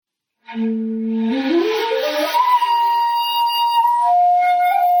Welcome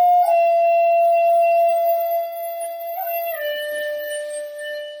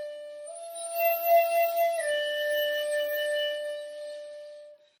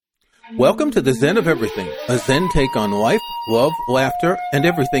to the Zen of Everything, a Zen take on life, love, laughter, and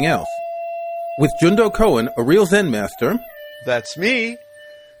everything else. With Jundo Cohen, a real Zen master. That's me.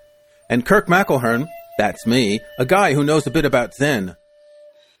 And Kirk McElhearn, that's me, a guy who knows a bit about Zen.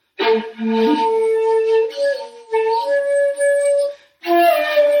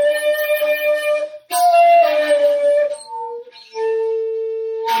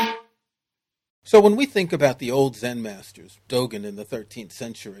 So when we think about the old Zen masters, Dogen in the 13th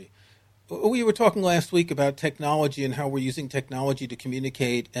century, we were talking last week about technology and how we're using technology to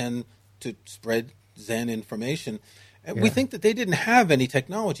communicate and to spread Zen information. Yeah. We think that they didn't have any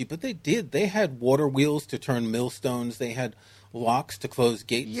technology, but they did. They had water wheels to turn millstones. They had locks to close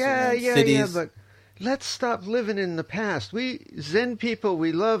gates around cities. Yeah, but let's stop living in the past. We Zen people,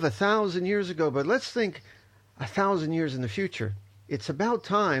 we love 1,000 years ago, but let's think 1,000 years in the future. It's about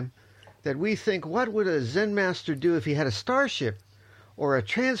time that we think, what would a Zen master do if he had a starship or a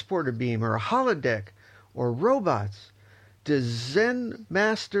transporter beam or a holodeck or robots? Does Zen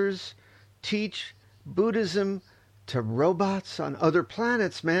masters teach Buddhism to robots on other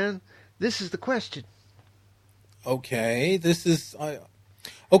planets, man? This is the question. Okay,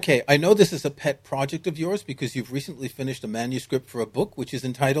 I know this is a pet project of yours because you've recently finished a manuscript for a book which is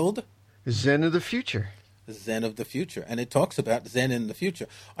entitled Zen of the Future. Zen of the Future, and it talks about Zen in the future.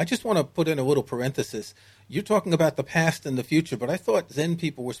 I just want to put in a little parenthesis. You're talking about the past and the future, but I thought Zen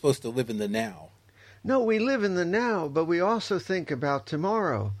people were supposed to live in the now. No, we live in the now, but we also think about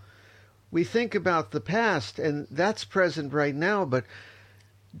tomorrow. We think about the past, and that's present right now, but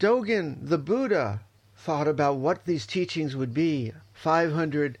Dogen, the Buddha, thought about what these teachings would be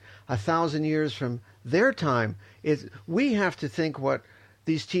 500, 1,000 years from their time. We have to think what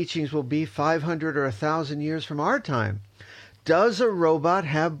these teachings will be 500 or 1,000 years from our time. Does a robot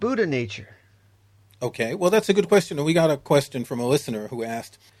have Buddha nature? Okay, well, that's a good question. And we got a question from a listener who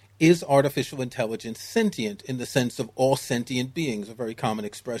asked, is artificial intelligence sentient in the sense of all sentient beings, a very common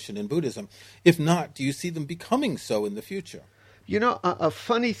expression in Buddhism? If not, do you see them becoming so in the future? You know, a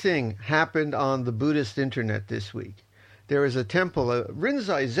funny thing happened on the Buddhist internet this week. There is a temple, a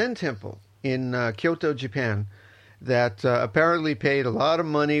Rinzai Zen temple in Kyoto, Japan, that apparently paid a lot of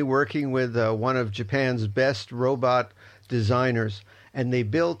money working with one of Japan's best robot designers, and they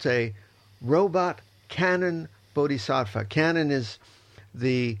built a robot Kannon Bodhisattva. Kannon is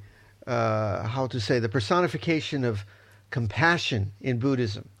the the personification of compassion in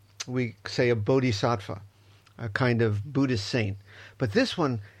Buddhism. We say a bodhisattva, a kind of Buddhist saint. But this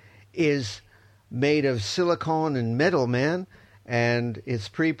one is made of silicone and metal, man, and it's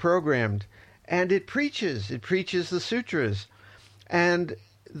pre-programmed. And it preaches the sutras. And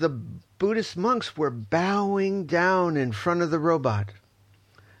the Buddhist monks were bowing down in front of the robot,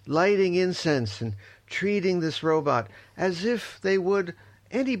 lighting incense and treating this robot as if they would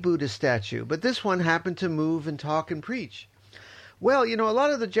any Buddhist statue. But this one happened to move and talk and preach. Well, you know, a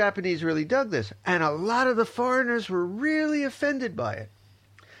lot of the Japanese really dug this, and a lot of the foreigners were really offended by it.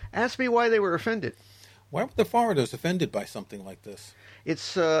 Ask me why they were offended. Why were the foreigners offended by something like this?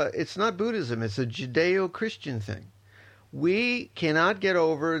 It's not Buddhism. It's a Judeo-Christian thing. We cannot get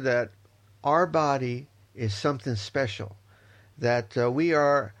over that our body is something special, that we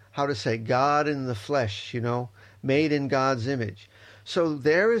are, God in the flesh, made in God's image. So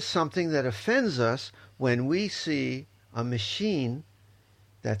there is something that offends us when we see a machine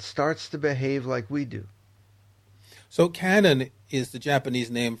that starts to behave like we do. So Kannon is the Japanese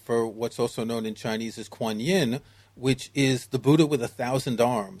name for what's also known in Chinese as Kuan Yin, which is the Buddha with 1,000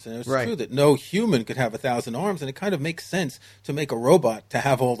 arms. And it's true that no human could have 1,000 arms, and it kind of makes sense to make a robot to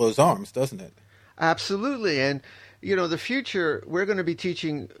have all those arms, doesn't it? Absolutely. And, the future, we're going to be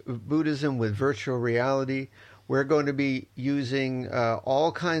teaching Buddhism with virtual reality. We're going to be using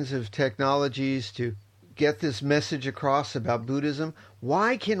all kinds of technologies to get this message across about Buddhism.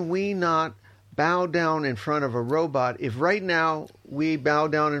 Why can we not bow down in front of a robot if right now we bow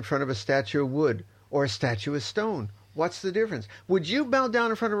down in front of a statue of wood or a statue of stone? What's the difference? Would you bow down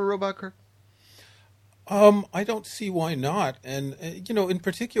in front of a robot, Kirk? I don't see why not. And, in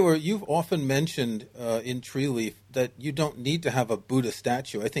particular, you've often mentioned in Tree Leaf that you don't need to have a Buddha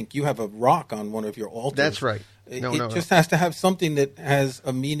statue. I think you have a rock on one of your altars. That's right. It just has to have something that has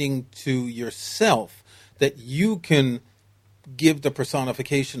a meaning to yourself, that you can give the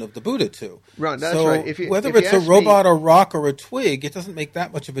personification of the Buddha to. Right, that's so right. Whether it's a robot, a rock, or a twig, it doesn't make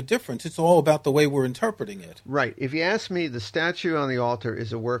that much of a difference. It's all about the way we're interpreting it. Right. If you ask me, the statue on the altar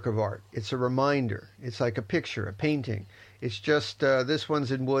is a work of art. It's a reminder. It's like a picture, a painting. It's just, this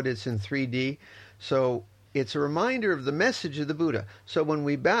one's in wood, it's in 3D. So it's a reminder of the message of the Buddha. So when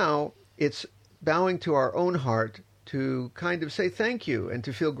we bow, it's bowing to our own heart to kind of say thank you and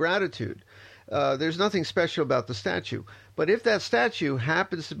to feel gratitude. There's nothing special about the statue. But if that statue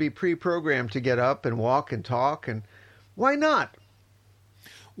happens to be pre-programmed to get up and walk and talk, and why not?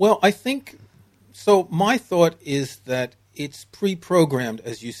 Well, I think, so my thought is that it's pre-programmed,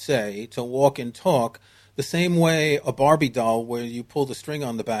 as you say, to walk and talk the same way a Barbie doll where you pull the string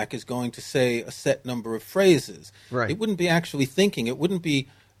on the back is going to say a set number of phrases. Right. It wouldn't be actually thinking. It wouldn't be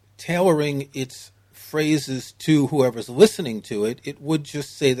tailoring its phrases to whoever's listening to it. It would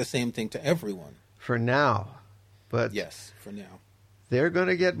just say the same thing to everyone. For now. But yes, for now. They're going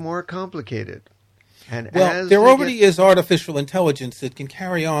to get more complicated. And well, there already is artificial intelligence that can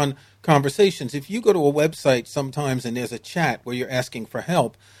carry on conversations. If you go to a website sometimes and there's a chat where you're asking for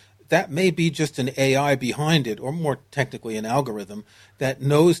help, that may be just an AI behind it, or more technically an algorithm, that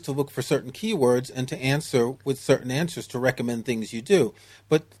knows to look for certain keywords and to answer with certain answers to recommend things you do.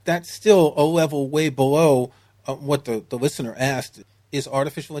 But that's still a level way below what the listener asked. Is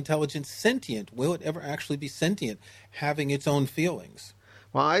artificial intelligence sentient? Will it ever actually be sentient, having its own feelings?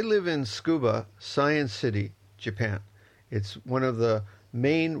 Well, I live in Tsukuba, Science City, Japan. It's one of the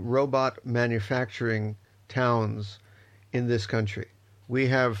main robot manufacturing towns in this country. We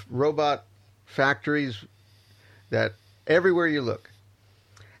have robot factories that everywhere you look.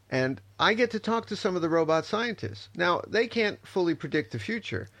 And I get to talk to some of the robot scientists. Now, they can't fully predict the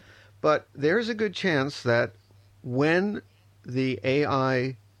future, but there's a good chance that when the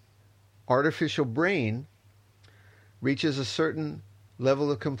AI artificial brain reaches a certain level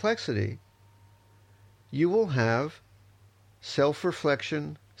of complexity, you will have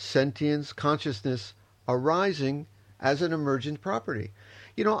self-reflection, sentience, consciousness arising as an emergent property.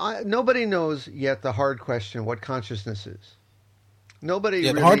 You know, nobody knows yet the hard question, what consciousness is. Nobody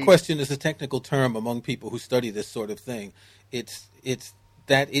really... The hard question is a technical term among people who study this sort of thing. It's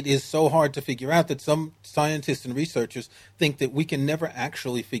that it is so hard to figure out that some scientists and researchers think that we can never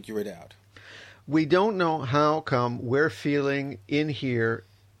actually figure it out. We don't know how come we're feeling in here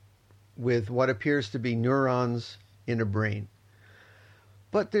with what appears to be neurons in a brain.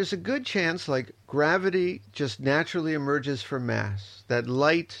 But there's a good chance, like gravity just naturally emerges from mass, that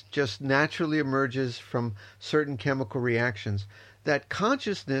light just naturally emerges from certain chemical reactions, that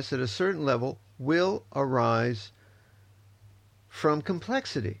consciousness at a certain level will arise from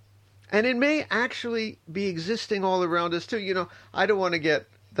complexity. And it may actually be existing all around us too. You know, I don't want to get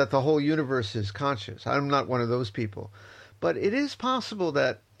that the whole universe is conscious. I'm not one of those people. But it is possible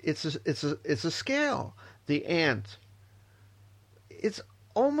that it's a scale. The ant, it's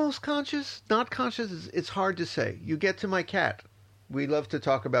almost conscious, not conscious. It's hard to say. You get to my cat. We love to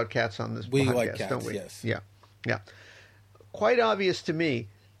talk about cats on this podcast, like cats, don't we? Yes. Yeah. Quite obvious to me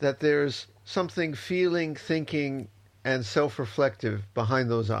that there's something feeling, thinking, and self-reflective behind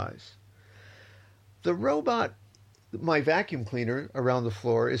those eyes. The robot, my vacuum cleaner around the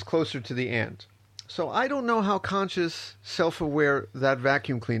floor, is closer to the ant. So I don't know how conscious, self-aware that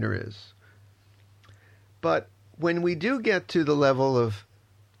vacuum cleaner is. But when we do get to the level of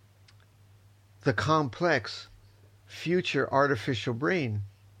the complex future artificial brain,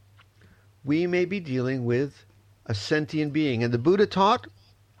 we may be dealing with a sentient being. And the Buddha taught,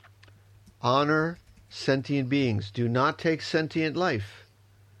 honor sentient beings. Do not take sentient life.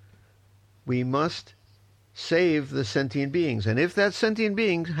 We must save the sentient beings. And if that sentient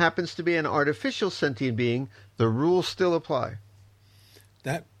being happens to be an artificial sentient being, the rules still apply.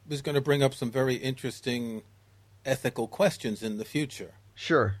 That was going to bring up some very interesting ethical questions in the future.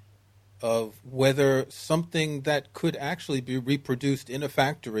 Sure. Of whether something that could actually be reproduced in a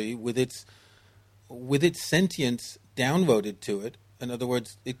factory with its sentience downloaded to it, in other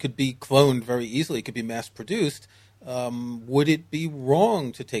words, it could be cloned very easily, it could be mass-produced, would it be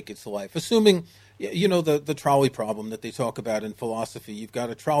wrong to take its life? Assuming, you know, the trolley problem that they talk about in philosophy. You've got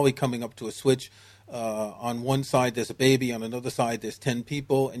a trolley coming up to a switch. On one side there's a baby, on another side there's 10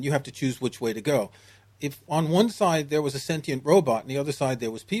 people, and you have to choose which way to go. If on one side there was a sentient robot and the other side there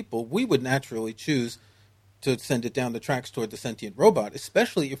was people, we would naturally choose to send it down the tracks toward the sentient robot,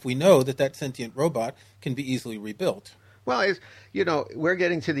 especially if we know that that sentient robot can be easily rebuilt. Well, you know, we're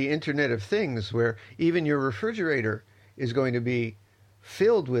getting to the Internet of Things where even your refrigerator is going to be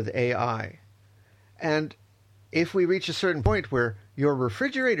filled with AI. And if we reach a certain point where your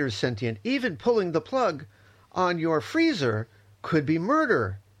refrigerator is sentient, even pulling the plug on your freezer could be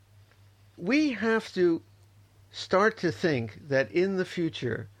murder. We have to start to think that in the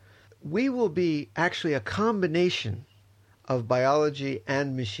future, we will be actually a combination of biology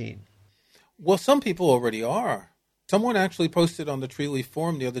and machine. Well, some people already are. Someone actually posted on the Tree Leaf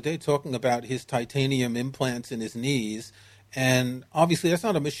Forum the other day talking about his titanium implants in his knees. And obviously that's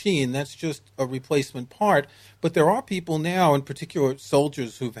not a machine, that's just a replacement part. But there are people now, in particular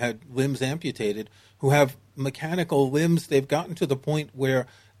soldiers who've had limbs amputated, who have mechanical limbs. They've gotten to the point where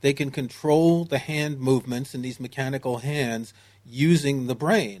they can control the hand movements in these mechanical hands using the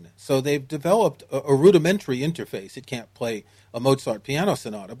brain. So they've developed a rudimentary interface. It can't play a Mozart piano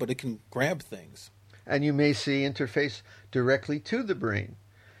sonata, but it can grab things. And you may see interface directly to the brain.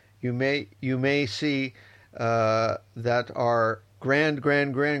 You may see that our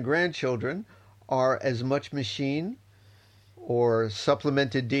grandchildren are as much machine or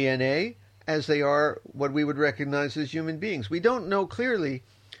supplemented DNA as they are what we would recognize as human beings. We don't know clearly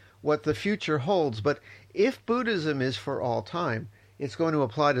what the future holds, but if Buddhism is for all time, it's going to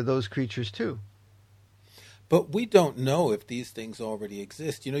apply to those creatures too. But we don't know if these things already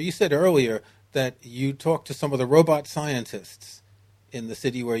exist. You know, you said earlier that you talked to some of the robot scientists in the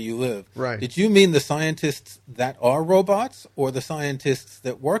city where you live. Right. Did you mean the scientists that are robots or the scientists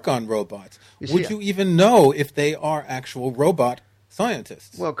that work on robots? Would you even know if they are actual robot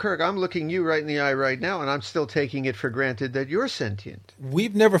scientists? Well, Kirk, I'm looking you right in the eye right now, and I'm still taking it for granted that you're sentient.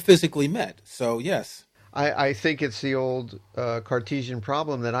 We've never physically met, so yes. I think it's the old Cartesian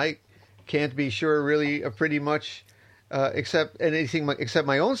problem that I can't be sure really pretty much except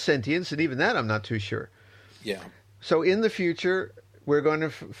my own sentience, and even that I'm not too sure. Yeah. So in the future, we're going to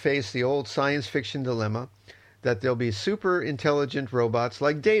face the old science fiction dilemma that there'll be super intelligent robots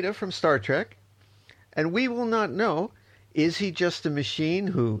like Data from Star Trek, and we will not know, is he just a machine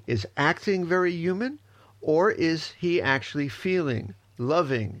who is acting very human, or is he actually feeling,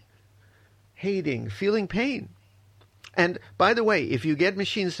 loving, hating, feeling pain? And by the way, if you get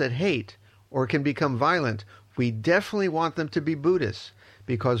machines that hate or can become violent, we definitely want them to be Buddhists,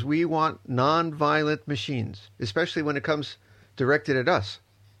 because we want non-violent machines, especially when it comes directed at us.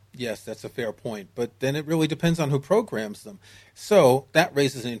 Yes, that's a fair point. But then it really depends on who programs them. So that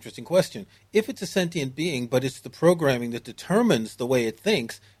raises an interesting question. If it's a sentient being, but it's the programming that determines the way it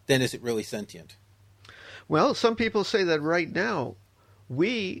thinks, then is it really sentient? Well, some people say that right now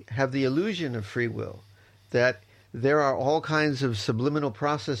we have the illusion of free will, that there are all kinds of subliminal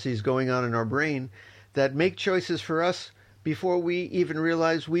processes going on in our brain that make choices for us before we even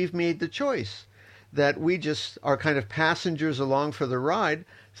realize we've made the choice, that we just are kind of passengers along for the ride,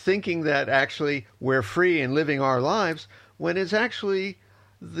 thinking that actually we're free and living our lives, when it's actually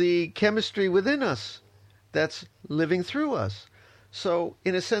the chemistry within us that's living through us. So,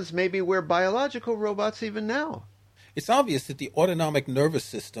 in a sense, maybe we're biological robots even now. It's obvious that the autonomic nervous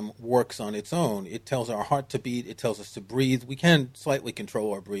system works on its own. It tells our heart to beat. It tells us to breathe. We can slightly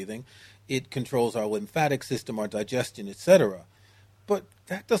control our breathing. It controls our lymphatic system, our digestion, etc. But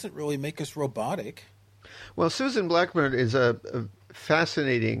that doesn't really make us robotic. Well, Susan Blackburn is a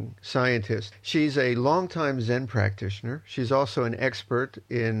fascinating scientist. She's a longtime Zen practitioner. She's also an expert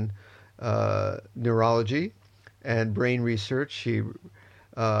in neurology and brain research. She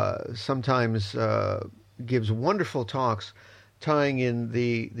sometimes gives wonderful talks tying in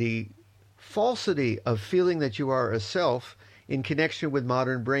the falsity of feeling that you are a self in connection with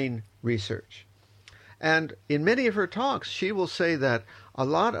modern brain research. And in many of her talks, she will say that a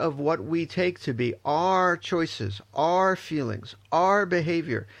lot of what we take to be our choices, our feelings, our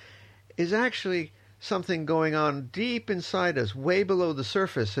behavior is actually something going on deep inside us, way below the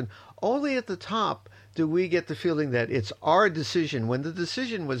surface. And only at the top do we get the feeling that it's our decision when the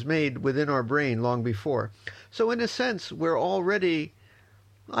decision was made within our brain long before. So in a sense, we're already,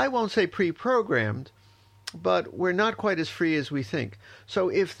 I won't say pre-programmed, but we're not quite as free as we think. So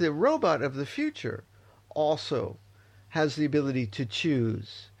if the robot of the future also has the ability to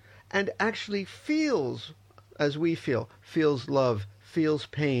choose and actually feels as we feel, feels love, feels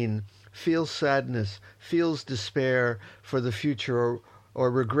pain, feels sadness, feels despair for the future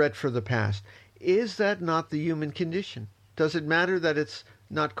or regret for the past, is that not the human condition? Does it matter that it's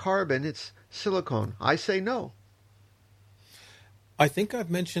not carbon, it's silicone? I say no. I think I've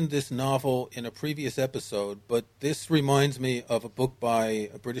mentioned this novel in a previous episode, but this reminds me of a book by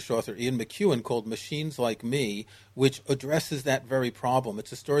a British author, Ian McEwan, called Machines Like Me, which addresses that very problem.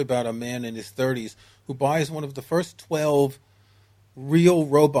 It's a story about a man in his 30s who buys one of the first 12 real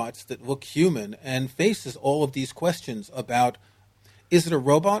robots that look human and faces all of these questions about, is it a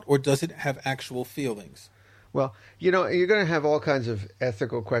robot or does it have actual feelings? Well, you're going to have all kinds of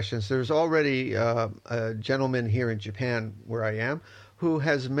ethical questions. There's already a gentleman here in Japan, where I am, who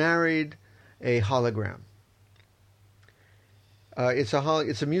has married a hologram. It's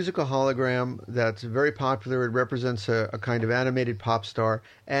a musical hologram that's very popular. It represents a kind of animated pop star,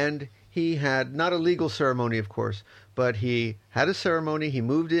 and he had not a legal ceremony, of course, but he had a ceremony. He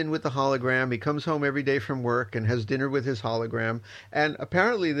moved in with the hologram. He comes home every day from work and has dinner with his hologram, and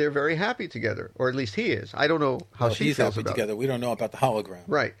apparently they're very happy together, or at least he is. I don't know how she he's feels happy about together. it. We don't know about the hologram.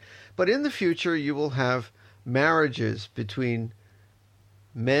 Right, but in the future you will have marriages between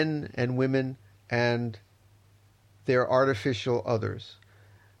men and women and their artificial others.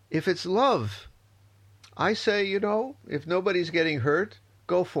 If it's love, I say, if nobody's getting hurt,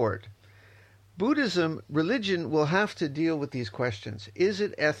 go for it. Buddhism, religion, will have to deal with these questions. Is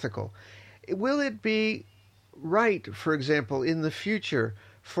it ethical? Will it be right, for example, in the future,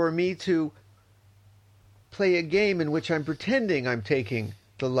 for me to play a game in which I'm pretending I'm taking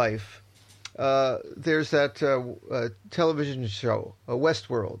the life? There's that television show,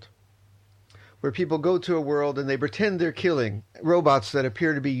 Westworld, where people go to a world and they pretend they're killing robots that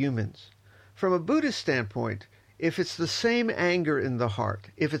appear to be humans. From a Buddhist standpoint, if it's the same anger in the heart,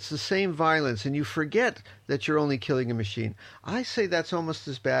 if it's the same violence, and you forget that you're only killing a machine, I say that's almost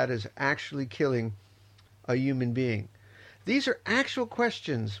as bad as actually killing a human being. These are actual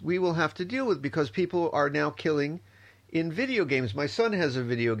questions we will have to deal with because people are now killing in video games. My son has a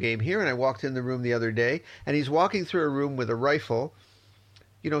video game here, and I walked in the room the other day, and he's walking through a room with a rifle,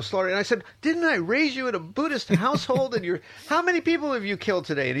 slaughtering. And I said, didn't I raise you in a Buddhist household? And how many people have you killed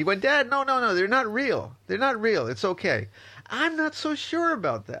today? And he went, Dad, no, they're not real. They're not real. It's okay. I'm not so sure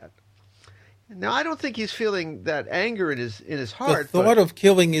about that. Now, I don't think he's feeling that anger in his heart. The thought of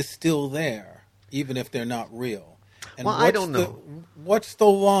killing is still there, even if they're not real. And well, I don't know. What's the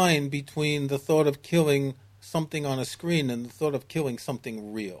line between the thought of killing something on a screen and the thought of killing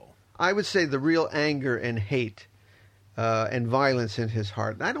something real? I would say the real anger and hate and violence in his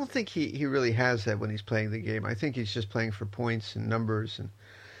heart. And I don't think he really has that when he's playing the game. I think he's just playing for points and numbers, and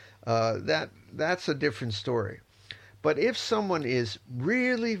that's a different story. But if someone is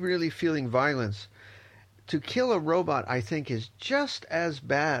really, really feeling violence, to kill a robot, I think, is just as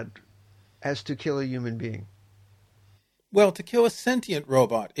bad as to kill a human being. Well, to kill a sentient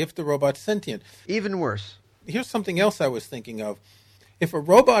robot, if the robot's sentient. Even worse. Here's something else I was thinking of. If a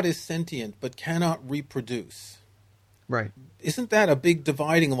robot is sentient but cannot reproduce, right, isn't that a big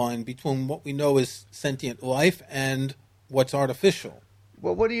dividing line between what we know as sentient life and what's artificial?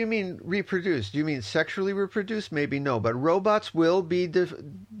 Well, what do you mean reproduce? Do you mean sexually reproduce? Maybe no, but robots will be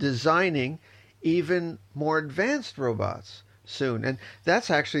designing even more advanced robots soon. And that's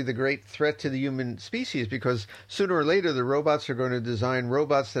actually the great threat to the human species, because sooner or later the robots are going to design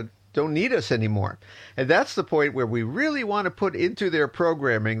robots that don't need us anymore. And that's the point where we really want to put into their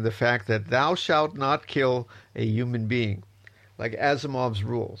programming the fact that thou shalt not kill a human being, like Asimov's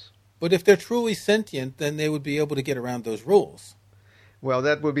rules. But if they're truly sentient, then they would be able to get around those rules. Well,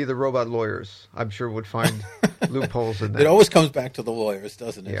 that would be the robot lawyers. I'm sure would find loopholes in that. It always comes back to the lawyers,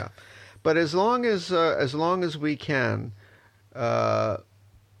 doesn't it? Yeah. But as long as we can,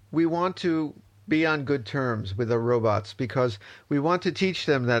 we want to be on good terms with the robots, because we want to teach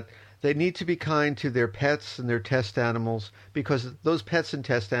them that they need to be kind to their pets and their test animals, because those pets and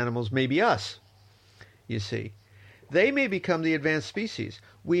test animals may be us, you see. They may become the advanced species.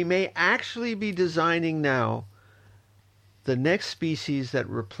 We may actually be designing now the next species that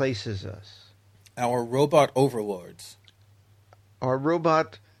replaces us. Our robot overlords. Our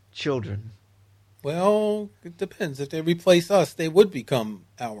robot children. Well, it depends. If they replace us, they would become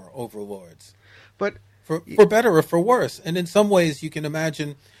our overlords. But for better or for worse. And in some ways, you can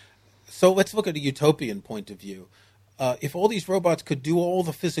imagine. So let's look at a utopian point of view. If all these robots could do all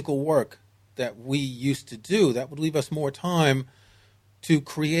the physical work that we used to do, that would leave us more time to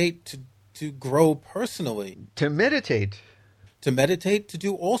create, to grow personally. To meditate, to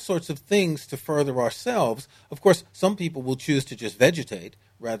do all sorts of things to further ourselves. Of course, some people will choose to just vegetate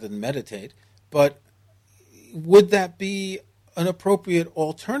rather than meditate. But would that be an appropriate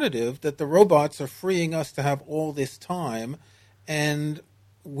alternative, that the robots are freeing us to have all this time, and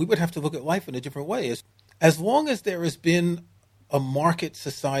we would have to look at life in a different way? As long as there has been a market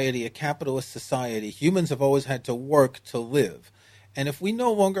society, a capitalist society, humans have always had to work to live. And if we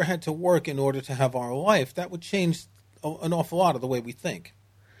no longer had to work in order to have our life, that would change an awful lot of the way we think.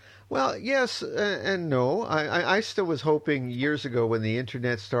 Well, yes and no. I still was hoping years ago, when the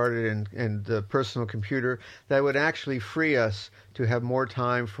internet started and the personal computer, that would actually free us to have more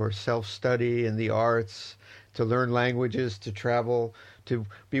time for self-study and the arts, to learn languages, to travel, to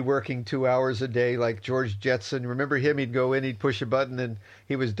be working 2 hours a day like George Jetson. Remember him? He'd go in, he'd push a button, and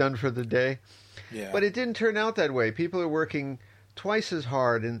he was done for the day. Yeah. But it didn't turn out that way. People are working twice as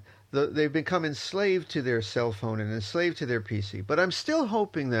hard, and they've become enslaved to their cell phone and enslaved to their PC. But I'm still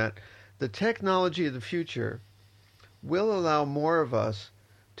hoping that the technology of the future will allow more of us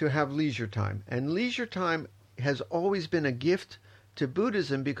to have leisure time. And leisure time has always been a gift to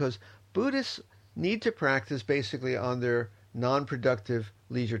Buddhism because Buddhists need to practice basically on their non-productive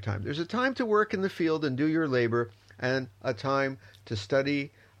leisure time. There's a time to work in the field and do your labor, and a time to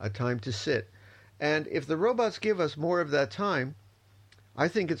study, a time to sit. And if the robots give us more of that time, I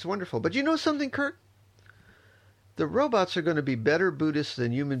think it's wonderful. But you know something, Kurt? The robots are going to be better Buddhists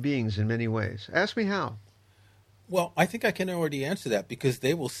than human beings in many ways. Ask me how. Well, I think I can already answer that because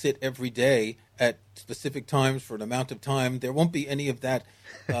they will sit every day at specific times for an amount of time. There won't be any of that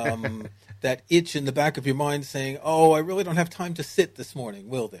that itch in the back of your mind saying, oh, I really don't have time to sit this morning,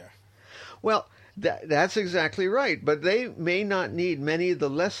 will there? Well, that's exactly right. But they may not need many of the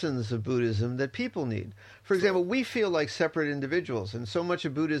lessons of Buddhism that people need. For example, we feel like separate individuals, and so much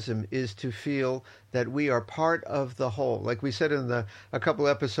of Buddhism is to feel that we are part of the whole. Like we said in a couple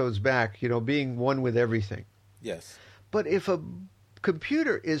episodes back, being one with everything. Yes. But if a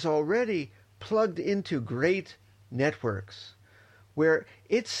computer is already plugged into great networks, where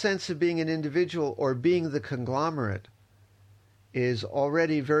its sense of being an individual or being the conglomerate is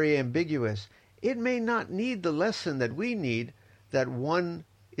already very ambiguous, it may not need the lesson that we need, that one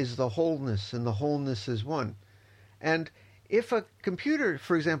is the wholeness and the wholeness is one. And if a computer,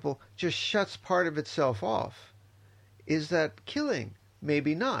 for example, just shuts part of itself off, is that killing?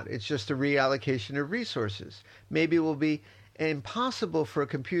 Maybe not. It's just a reallocation of resources. Maybe it will be impossible for a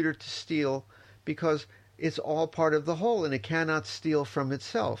computer to steal because it's all part of the whole and it cannot steal from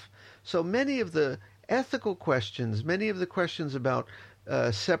itself. So many of the ethical questions, many of the questions about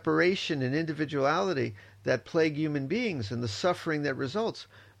separation and individuality that plague human beings and the suffering that results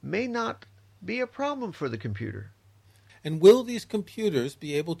may not be a problem for the computer. And will these computers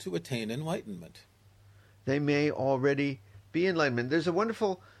be able to attain enlightenment? They may already be enlightenment. There's a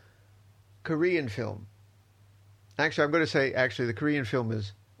wonderful Korean film. Actually, I'm going to say, the Korean film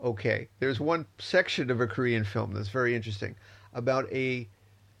is okay. There's one section of a Korean film that's very interesting about a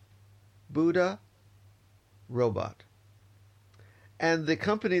Buddha robot. And the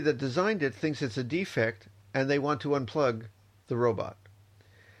company that designed it thinks it's a defect, and they want to unplug the robot.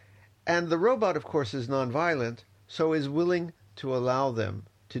 And the robot, of course, is nonviolent, so is willing to allow them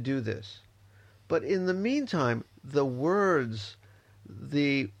to do this. But in the meantime, the words,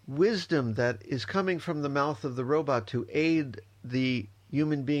 the wisdom that is coming from the mouth of the robot to aid the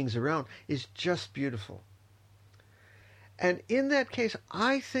human beings around is just beautiful. And in that case,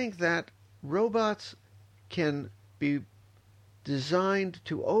 I think that robots can be designed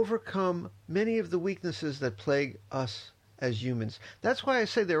to overcome many of the weaknesses that plague us as humans. That's why I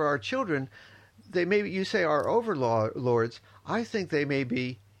say there are children. They may, you say, are overlords. I think they may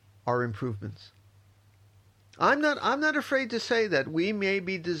be our improvements. I'm not afraid to say that we may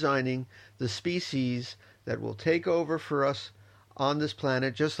be designing the species that will take over for us on this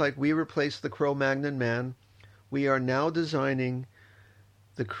planet, just like we replaced the Cro-Magnon man. We are now designing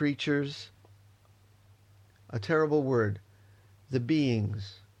the creatures, a terrible word, the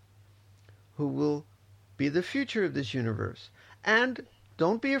beings who will be the future of this universe. And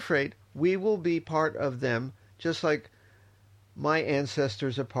don't be afraid, we will be part of them, just like my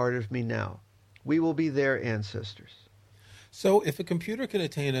ancestors are part of me now. We will be their ancestors. So if a computer can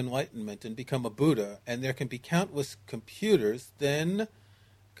attain enlightenment and become a Buddha, and there can be countless computers, then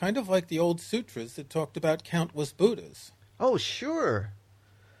kind of like the old sutras that talked about countless Buddhas. Oh, sure.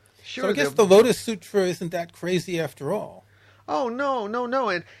 So I guess the Lotus Sutra isn't that crazy after all. Oh, no.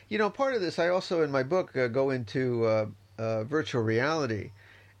 And, part of this, I also, in my book, go into virtual reality.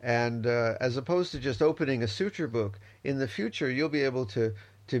 And as opposed to just opening a sutra book, in the future, you'll be able to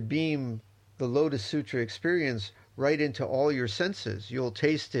beam the Lotus Sutra experience right into all your senses. You'll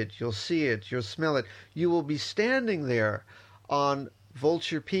taste it, you'll see it, you'll smell it. You will be standing there on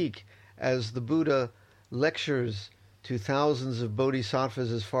Vulture Peak as the Buddha lectures to thousands of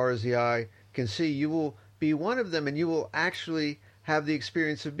bodhisattvas as far as the eye can see. You will be one of them, and you will actually have the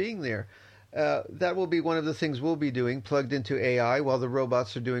experience of being there. That will be one of the things we'll be doing, plugged into AI, while the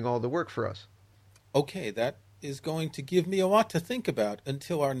robots are doing all the work for us. Okay, that is going to give me a lot to think about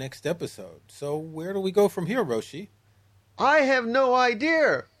until our next episode. So where do we go from here, Roshi? I have no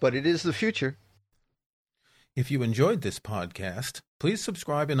idea, but it is the future. If you enjoyed this podcast, please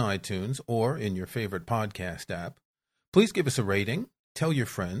subscribe in iTunes or in your favorite podcast app. Please give us a rating, tell your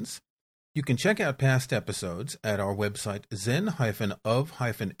friends, You can check out past episodes at our website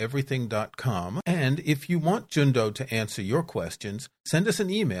zen-of-everything.com, and if you want Jundo to answer your questions, send us an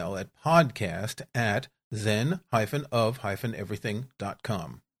email at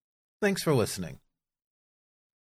podcast@zen-of-everything.com. Thanks for listening.